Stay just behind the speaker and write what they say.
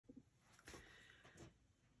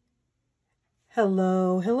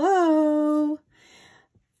Hello, hello.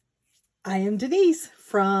 I am Denise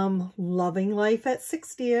from Loving Life at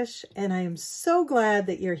 60ish, and I am so glad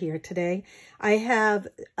that you're here today. I have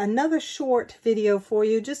another short video for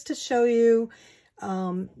you just to show you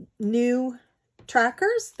new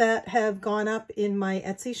trackers that have gone up in my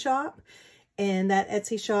Etsy shop, and that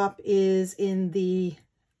Etsy shop is in the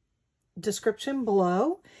description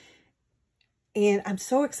below. And I'm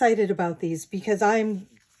so excited about these because I'm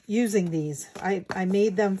using these. I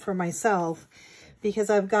made them for myself because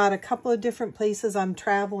I've got a couple of different places I'm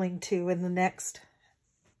traveling to in the next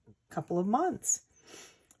couple of months.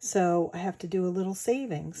 So I have to do a little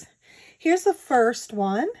savings. Here's the first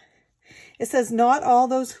one. It says, not all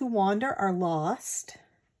those who wander are lost.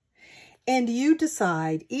 And you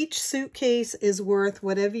decide. Each suitcase is worth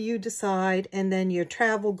whatever you decide. And then your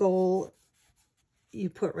travel goal, you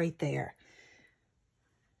put right there.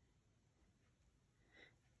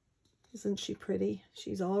 Isn't she pretty?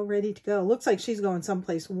 She's all ready to go. Looks like she's going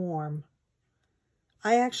someplace warm.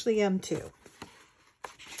 I actually am too.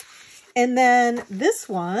 And then this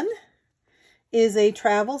one is a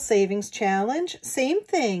travel savings challenge. Same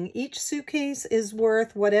thing. Each suitcase is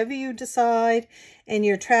worth whatever you decide, and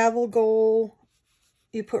your travel goal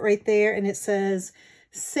you put right there, and it says,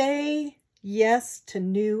 say yes to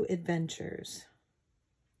new adventures.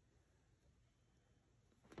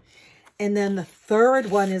 And then the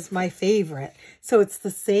third one is my favorite. So it's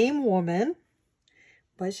the same woman,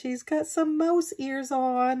 but she's got some mouse ears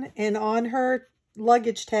on. And on her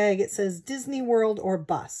luggage tag, it says Disney World or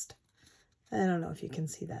bust. I don't know if you can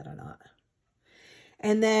see that or not.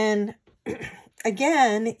 And then,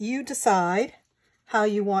 again, you decide how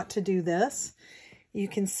you want to do this. You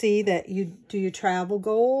can see that you do your travel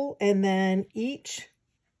goal, and then each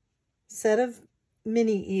set of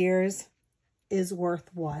mini ears is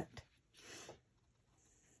worth what?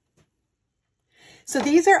 So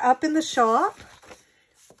these are up in the shop,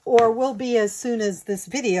 or will be as soon as this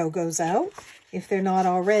video goes out, if they're not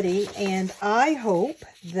already. And I hope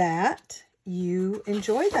that you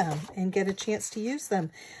enjoy them and get a chance to use them.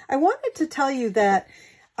 I wanted to tell you that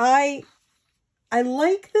I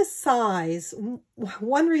like the size.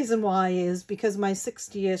 One reason why is because my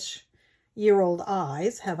 60-ish-year-old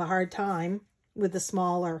eyes have a hard time with the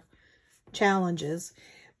smaller challenges.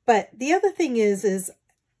 But the other thing is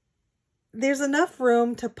there's enough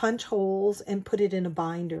room to punch holes and put it in a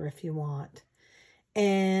binder if you want.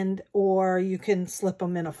 Or you can slip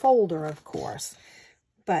them in a folder, of course.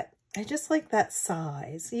 But I just like that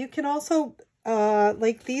size. You can also,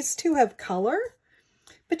 like these two have color,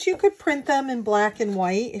 but you could print them in black and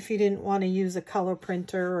white if you didn't want to use a color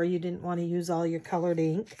printer or you didn't want to use all your colored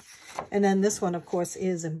ink. And then this one, of course,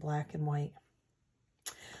 is in black and white.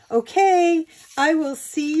 Okay, I will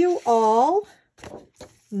see you all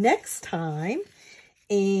next time,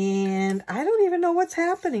 and I don't even know what's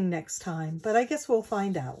happening next time, but I guess we'll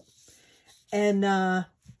find out. And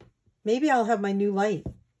maybe I'll have my new light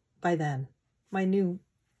by then, my new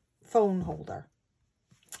phone holder.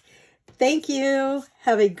 Thank you.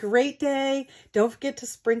 Have a great day. Don't forget to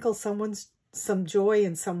sprinkle some joy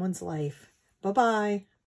in someone's life. Bye-bye.